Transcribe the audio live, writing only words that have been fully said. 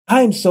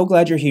I am so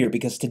glad you're here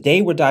because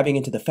today we're diving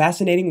into the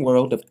fascinating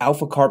world of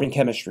alpha carbon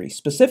chemistry,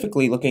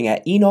 specifically looking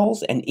at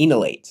enols and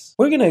enolates.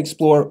 We're going to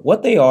explore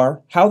what they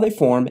are, how they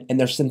form, and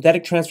their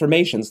synthetic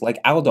transformations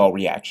like Aldol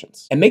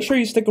reactions. And make sure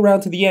you stick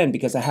around to the end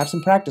because I have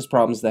some practice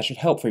problems that should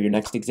help for your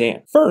next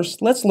exam.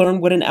 First, let's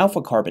learn what an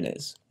alpha carbon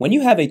is. When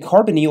you have a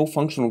carbonyl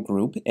functional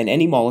group in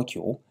any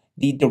molecule,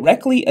 the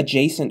directly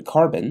adjacent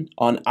carbon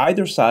on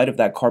either side of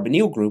that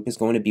carbonyl group is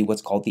going to be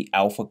what's called the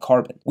alpha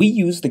carbon. We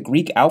use the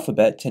Greek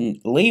alphabet to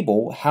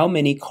label how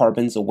many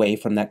carbons away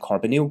from that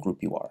carbonyl group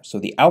you are. So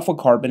the alpha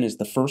carbon is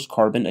the first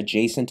carbon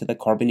adjacent to the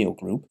carbonyl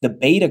group, the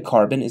beta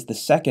carbon is the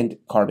second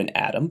carbon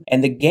atom,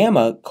 and the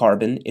gamma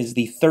carbon is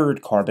the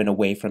third carbon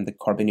away from the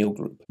carbonyl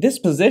group. This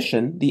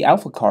position, the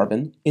alpha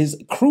carbon, is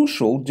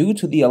crucial due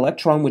to the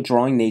electron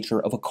withdrawing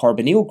nature of a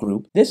carbonyl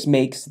group. This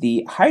makes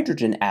the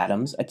hydrogen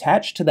atoms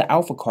attached to the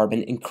alpha carbon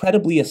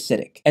incredibly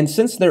acidic. And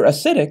since they're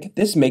acidic,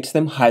 this makes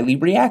them highly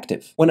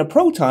reactive. When a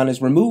proton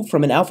is removed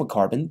from an alpha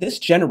carbon, this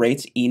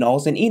generates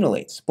enols and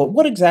enolates. But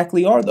what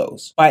exactly are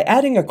those? By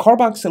adding a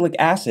carboxylic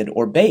acid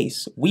or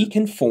base, we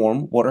can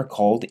form what are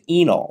called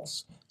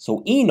enols.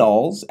 So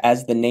enols,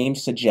 as the name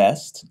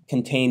suggests,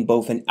 contain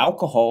both an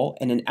alcohol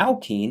and an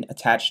alkene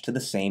attached to the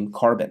same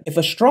carbon. If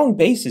a strong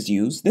base is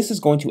used, this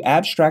is going to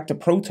abstract a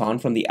proton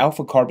from the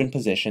alpha carbon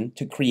position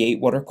to create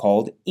what are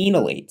called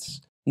enolates.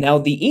 Now,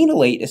 the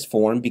enolate is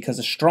formed because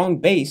a strong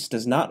base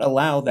does not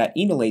allow that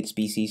enolate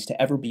species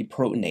to ever be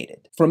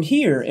protonated. From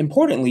here,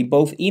 importantly,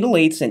 both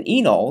enolates and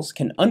enols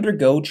can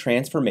undergo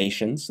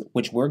transformations,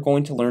 which we're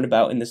going to learn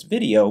about in this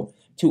video,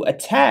 to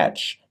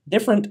attach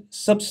different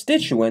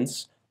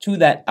substituents to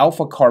that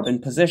alpha carbon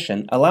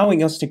position,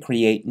 allowing us to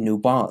create new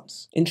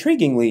bonds.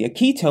 Intriguingly, a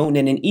ketone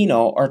and an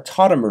enol are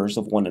tautomers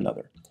of one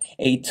another.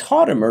 A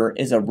tautomer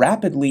is a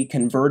rapidly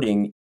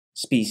converting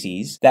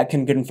species that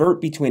can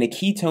convert between a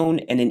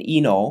ketone and an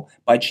enol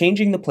by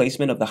changing the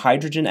placement of the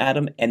hydrogen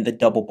atom and the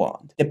double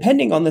bond.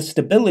 Depending on the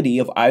stability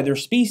of either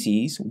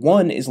species,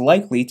 one is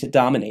likely to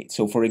dominate.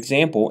 So for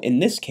example, in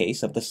this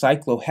case of the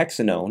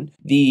cyclohexanone,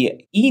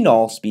 the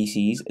enol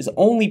species is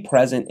only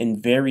present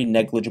in very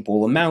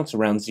negligible amounts,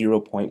 around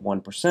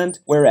 0.1%,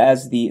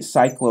 whereas the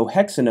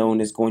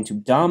cyclohexanone is going to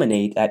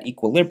dominate at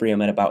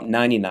equilibrium at about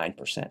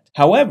 99%.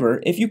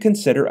 However, if you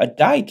consider a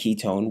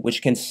diketone,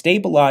 which can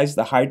stabilize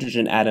the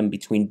hydrogen atom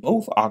between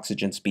both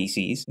oxygen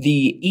species,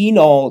 the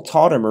enol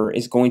tautomer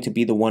is going to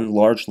be the one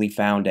largely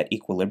found at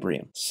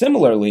equilibrium.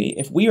 Similarly,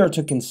 if we are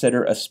to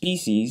consider a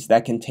species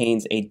that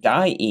contains a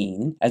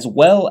diene as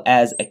well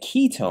as a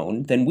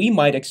ketone, then we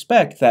might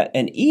expect that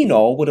an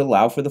enol would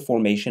allow for the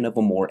formation of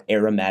a more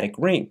aromatic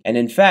ring. And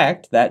in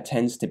fact, that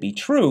tends to be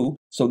true,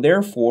 so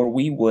therefore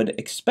we would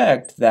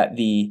expect that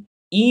the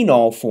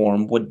enol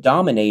form would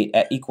dominate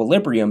at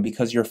equilibrium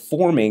because you're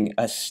forming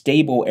a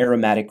stable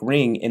aromatic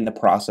ring in the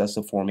process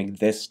of forming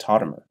this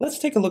tautomer. Let's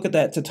take a look at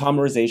that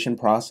tautomerization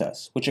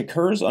process, which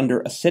occurs under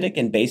acidic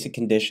and basic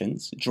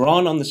conditions.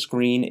 Drawn on the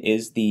screen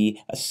is the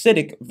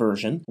acidic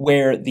version,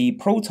 where the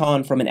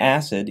proton from an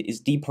acid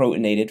is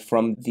deprotonated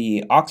from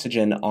the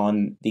oxygen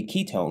on the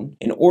ketone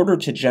in order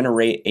to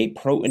generate a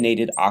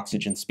protonated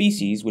oxygen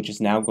species, which is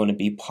now going to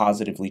be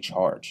positively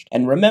charged.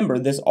 And remember,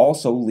 this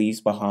also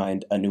leaves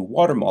behind a new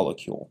water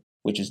molecule,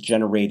 which is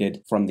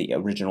generated from the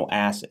original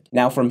acid.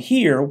 Now from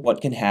here,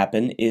 what can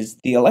happen is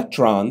the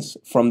electrons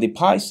from the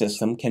pi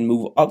system can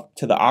move up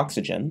to the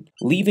oxygen,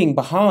 leaving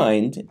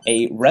behind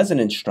a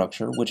resonance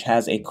structure which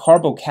has a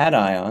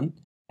carbocation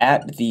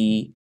at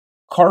the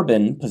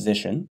carbon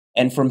position.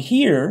 And from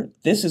here,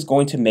 this is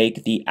going to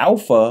make the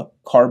alpha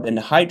carbon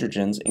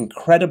hydrogens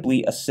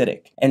incredibly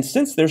acidic. And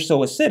since they're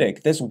so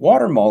acidic, this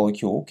water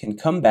molecule can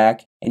come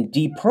back and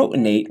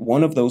deprotonate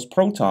one of those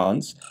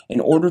protons in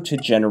order to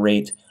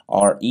generate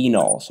our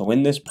enol. So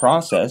in this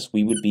process,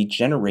 we would be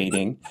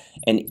generating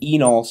an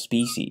enol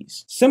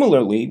species.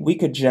 Similarly, we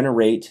could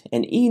generate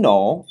an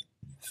enol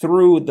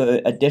through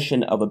the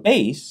addition of a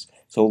base.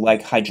 So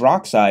like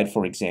hydroxide,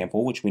 for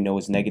example, which we know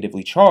is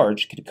negatively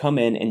charged, could come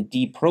in and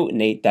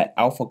deprotonate that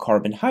alpha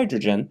carbon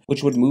hydrogen,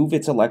 which would move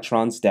its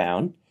electrons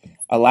down,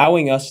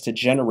 allowing us to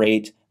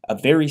generate a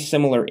very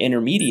similar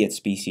intermediate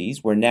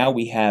species where now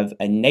we have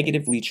a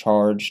negatively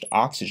charged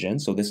oxygen,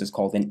 so this is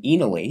called an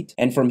enolate.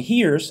 And from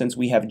here, since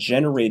we have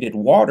generated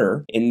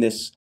water in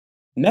this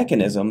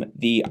mechanism,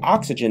 the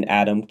oxygen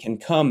atom can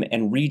come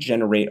and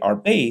regenerate our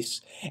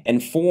base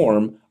and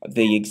form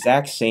the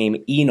exact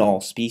same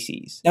enol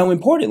species. Now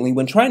importantly,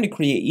 when trying to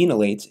create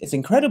enolates, it's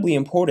incredibly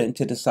important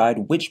to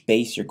decide which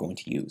base you're going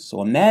to use.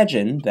 So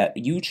imagine that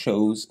you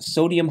chose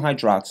sodium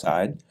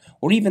hydroxide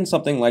or even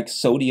something like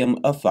sodium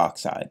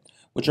ethoxide,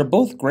 which are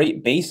both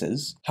great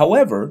bases.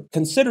 However,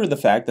 consider the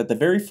fact that the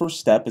very first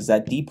step is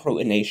that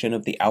deprotonation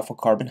of the alpha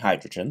carbon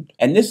hydrogen,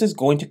 and this is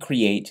going to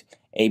create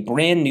a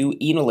brand new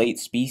enolate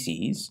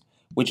species,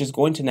 which is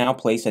going to now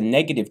place a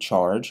negative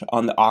charge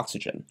on the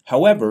oxygen.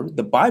 However,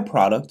 the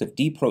byproduct of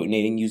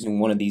deprotonating using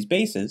one of these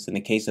bases, in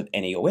the case of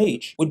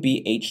NaOH, would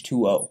be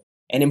H2O.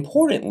 And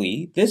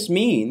importantly, this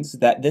means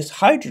that this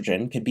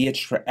hydrogen could be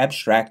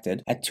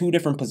abstracted at two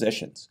different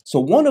positions. So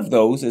one of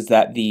those is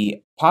that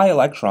the pi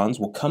electrons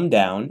will come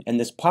down and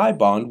this pi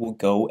bond will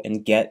go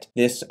and get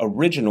this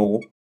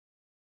original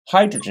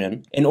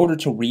hydrogen in order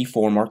to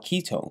reform our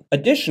ketone.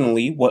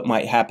 Additionally, what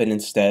might happen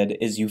instead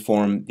is you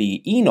form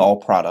the enol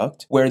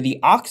product, where the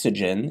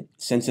oxygen,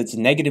 since it's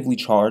negatively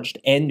charged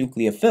and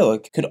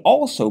nucleophilic, could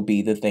also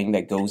be the thing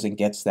that goes and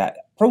gets that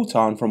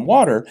proton from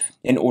water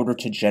in order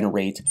to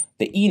generate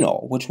the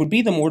enol, which would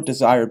be the more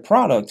desired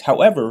product.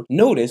 However,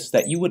 notice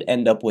that you would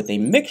end up with a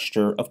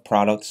mixture of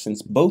products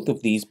since both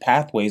of these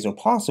pathways are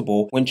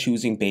possible when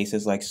choosing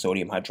bases like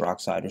sodium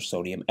hydroxide or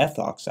sodium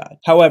ethoxide.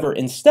 However,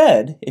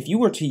 instead, if you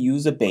were to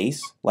use a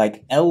base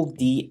like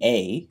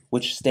LDA,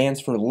 which stands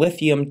for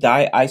lithium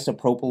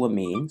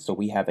diisopropylamine, so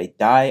we have a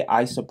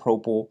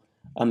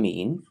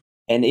diisopropylamine,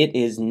 and it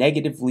is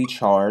negatively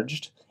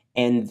charged,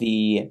 and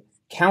the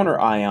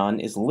counter ion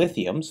is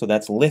lithium, so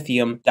that's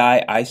lithium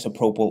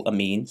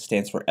diisopropylamine,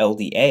 stands for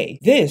LDA.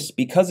 This,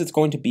 because it's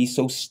going to be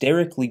so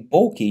sterically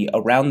bulky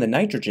around the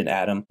nitrogen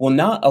atom, will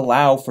not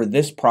allow for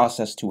this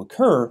process to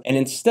occur, and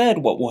instead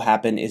what will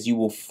happen is you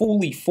will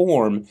fully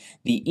form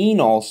the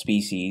enol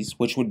species,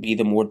 which would be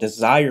the more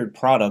desired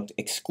product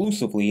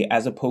exclusively,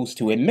 as opposed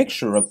to a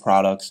mixture of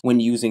products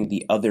when using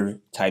the other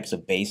types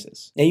of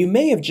bases. Now you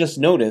may have just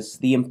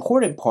noticed the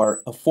important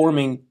part of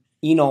forming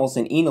enols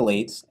and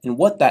enolates and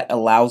what that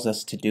allows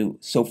us to do.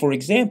 So for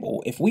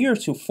example, if we are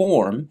to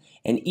form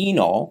an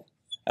enol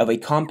of a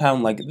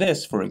compound like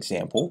this, for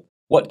example,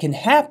 what can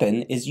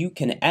happen is you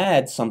can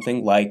add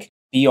something like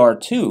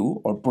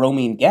Br2 or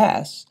bromine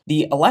gas.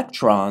 The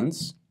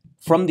electrons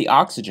from the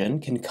oxygen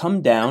can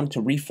come down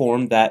to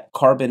reform that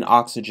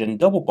carbon-oxygen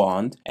double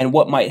bond, and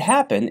what might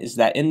happen is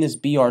that in this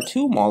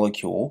Br2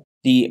 molecule,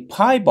 the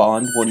pi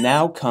bond will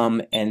now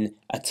come and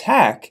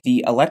attack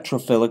the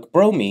electrophilic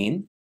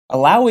bromine,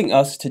 allowing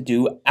us to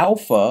do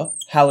alpha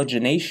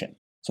halogenation.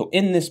 So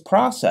in this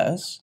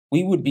process,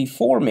 we would be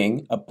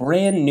forming a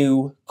brand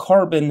new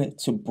carbon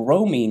to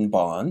bromine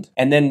bond,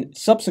 and then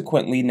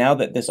subsequently, now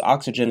that this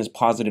oxygen is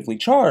positively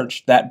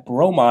charged, that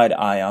bromide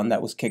ion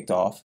that was kicked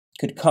off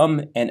could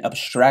come and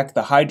abstract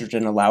the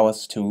hydrogen, allow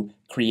us to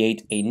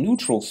create a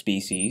neutral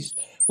species,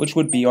 which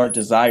would be our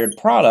desired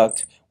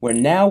product, where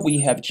now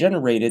we have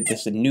generated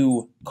this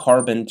new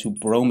carbon to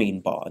bromine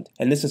bond,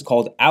 and this is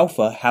called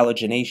alpha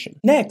halogenation.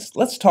 Next,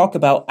 let's talk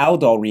about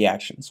Aldol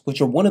reactions,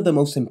 which are one of the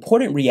most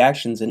important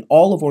reactions in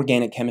all of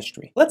organic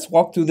chemistry. Let's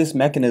walk through this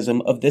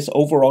mechanism of this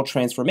overall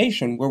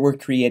transformation where we're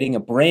creating a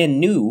brand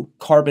new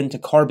carbon to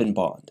carbon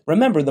bond.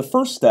 Remember, the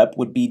first step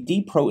would be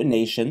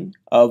deprotonation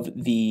of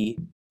the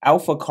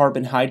alpha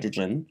carbon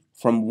hydrogen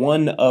from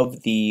one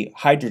of the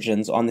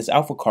hydrogens on this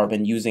alpha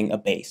carbon using a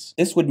base.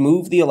 This would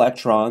move the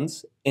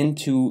electrons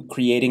into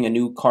creating a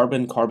new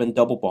carbon-carbon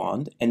double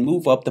bond and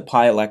move up the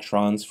pi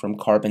electrons from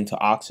carbon to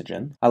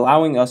oxygen,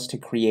 allowing us to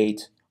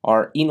create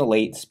our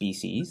enolate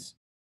species,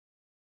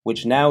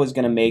 which now is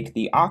going to make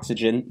the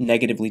oxygen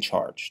negatively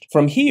charged.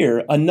 From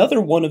here,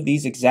 another one of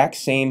these exact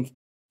same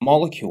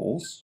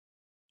molecules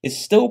is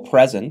still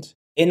present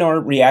in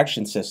our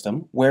reaction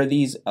system, where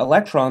these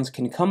electrons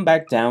can come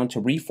back down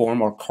to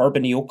reform our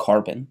carbonyl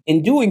carbon.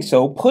 In doing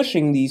so,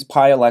 pushing these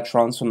pi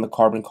electrons from the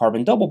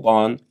carbon-carbon double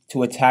bond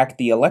to attack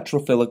the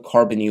electrophilic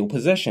carbonyl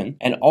position,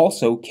 and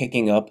also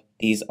kicking up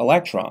these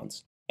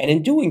electrons. And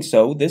in doing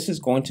so, this is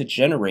going to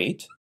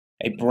generate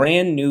a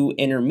brand new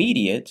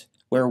intermediate,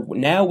 where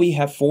now we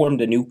have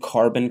formed a new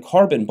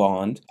carbon-carbon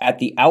bond at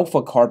the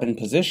alpha carbon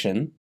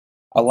position,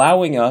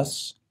 allowing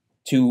us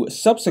to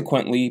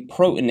subsequently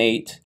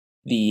protonate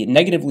the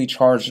negatively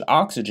charged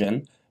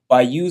oxygen by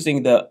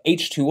using the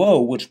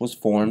H2O, which was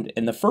formed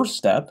in the first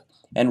step,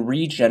 and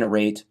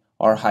regenerate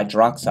our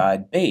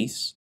hydroxide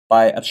base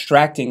by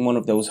abstracting one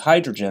of those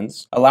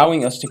hydrogens,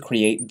 allowing us to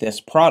create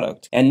this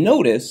product. And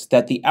notice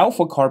that the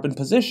alpha carbon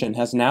position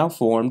has now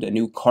formed a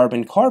new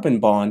carbon-carbon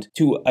bond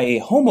to a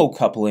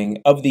homocoupling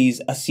of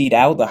these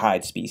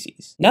acetaldehyde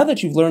species. Now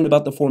that you've learned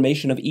about the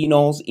formation of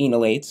enols,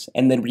 enolates,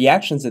 and the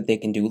reactions that they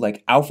can do,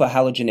 like alpha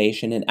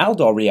halogenation and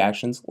aldol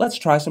reactions, let's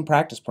try some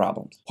practice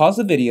problems. Pause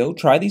the video,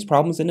 try these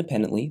problems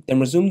independently,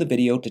 then resume the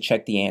video to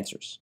check the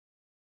answers.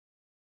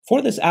 For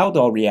this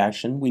aldol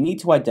reaction, we need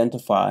to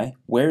identify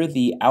where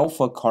the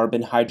alpha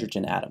carbon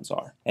hydrogen atoms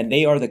are, and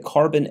they are the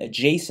carbon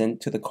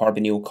adjacent to the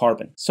carbonyl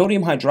carbon.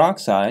 Sodium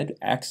hydroxide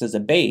acts as a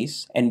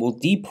base and will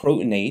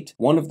deprotonate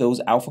one of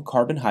those alpha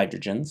carbon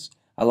hydrogens,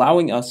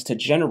 allowing us to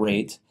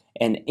generate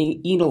an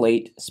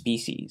enolate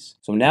species.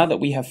 So now that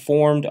we have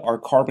formed our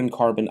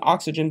carbon-carbon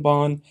oxygen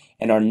bond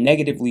and our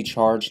negatively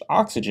charged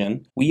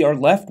oxygen, we are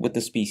left with the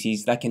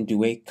species that can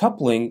do a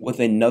coupling with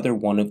another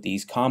one of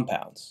these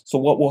compounds. So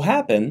what will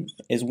happen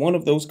is one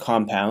of those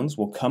compounds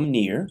will come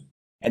near,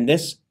 and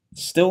this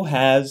still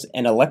has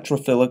an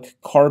electrophilic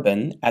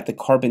carbon at the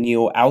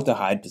carbonyl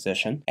aldehyde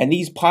position, and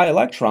these pi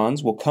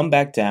electrons will come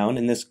back down,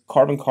 and this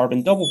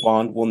carbon-carbon double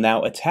bond will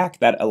now attack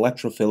that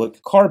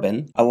electrophilic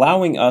carbon,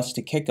 allowing us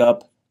to kick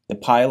up the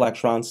pi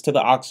electrons to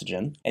the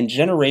oxygen and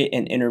generate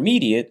an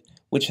intermediate,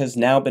 which has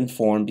now been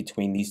formed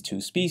between these two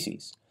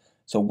species.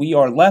 So we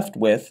are left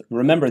with,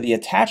 remember the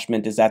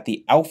attachment is at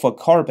the alpha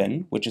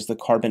carbon, which is the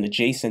carbon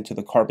adjacent to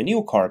the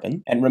carbonyl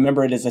carbon. And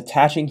remember it is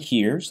attaching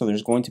here, so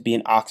there's going to be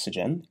an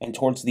oxygen. And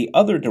towards the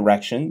other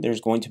direction,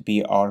 there's going to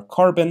be our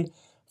carbon,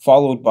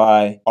 followed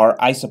by our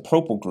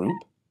isopropyl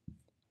group.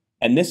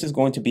 And this is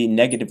going to be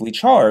negatively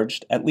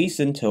charged, at least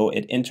until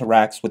it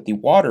interacts with the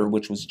water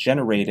which was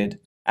generated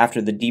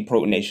after the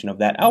deprotonation of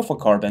that alpha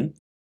carbon,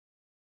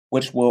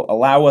 which will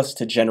allow us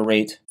to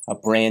generate a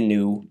brand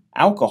new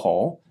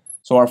alcohol.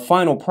 So our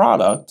final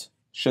product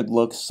should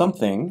look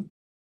something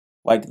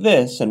like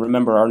this. And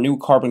remember, our new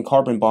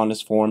carbon-carbon bond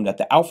is formed at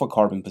the alpha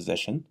carbon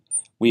position.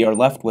 We are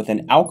left with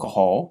an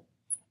alcohol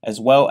as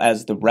well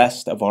as the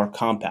rest of our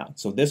compound.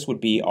 So this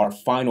would be our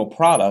final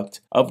product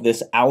of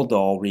this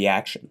aldol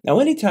reaction. Now,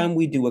 anytime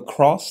we do a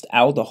crossed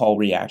aldehyde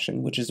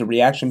reaction, which is a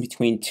reaction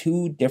between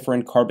two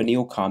different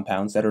carbonyl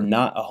compounds that are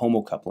not a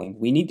homocoupling,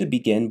 we need to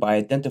begin by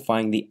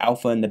identifying the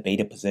alpha and the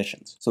beta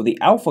positions. So the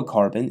alpha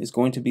carbon is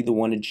going to be the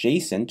one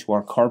adjacent to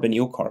our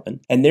carbonyl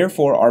carbon, and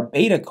therefore our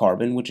beta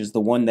carbon, which is the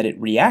one that it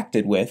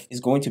reacted with, is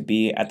going to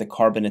be at the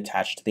carbon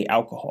attached to the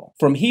alcohol.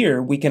 From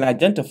here, we can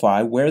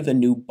identify where the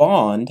new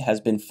bond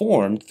has been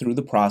formed through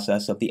the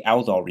process of the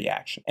aldol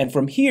reaction. And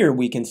from here,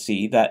 we can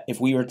see that if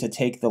we were to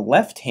take the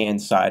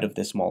left-hand side of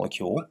this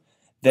molecule,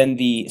 then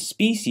the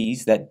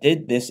species that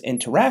did this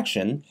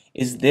interaction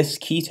is this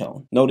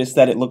ketone. Notice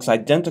that it looks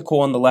identical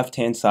on the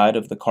left-hand side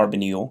of the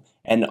carbonyl,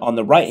 and on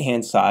the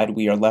right-hand side,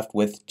 we are left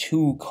with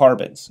two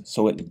carbons.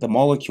 So the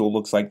molecule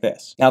looks like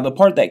this. Now, the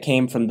part that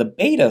came from the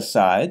beta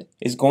side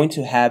is going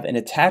to have an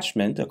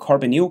attachment, a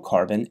carbonyl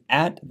carbon,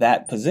 at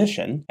that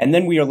position. And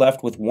then we are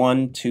left with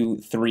 1, 2,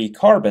 3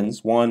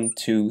 carbons, 1,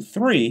 2,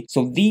 3.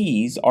 So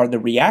these are the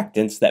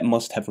reactants that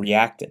must have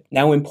reacted.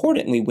 Now,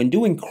 importantly, when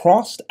doing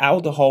crossed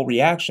aldehyde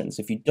reactions,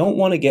 if you don't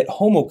want to get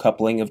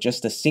homocoupling of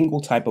just a single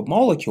type of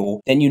molecule,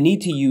 then you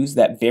need to use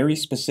that very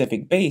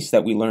specific base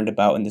that we learned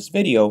about in this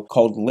video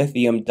called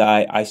lithium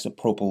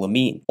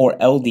diisopropylamine, or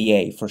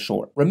LDA for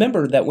short.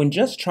 Remember that when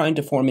just trying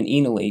to form an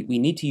enolate, we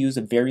need to use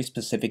a very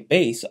specific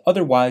base,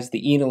 otherwise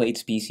the enolate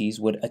species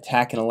would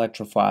attack an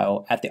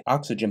electrophile at the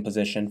oxygen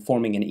position,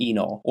 forming an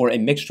enol, or a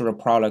mixture of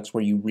products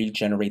where you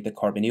regenerate the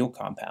carbonyl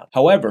compound.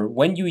 However,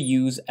 when you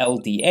use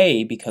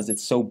LDA, because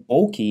it's so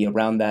bulky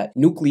around that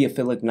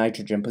nucleophilic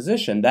nitrogen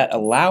position, that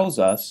allows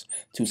us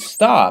to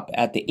stop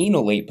at the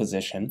enolate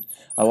position,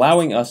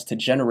 allowing us to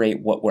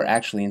generate what we're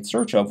actually in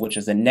search of, which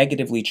is a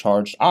negatively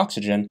charged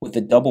oxygen with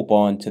a double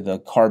bond to the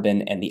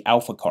carbon and the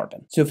alpha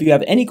carbon. So if you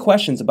have any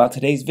questions about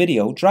today's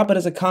video, drop it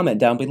as a comment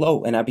down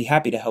below and I'd be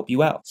happy to help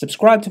you out.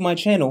 Subscribe to my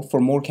channel for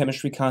more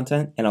chemistry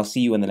content, and I'll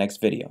see you in the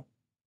next video.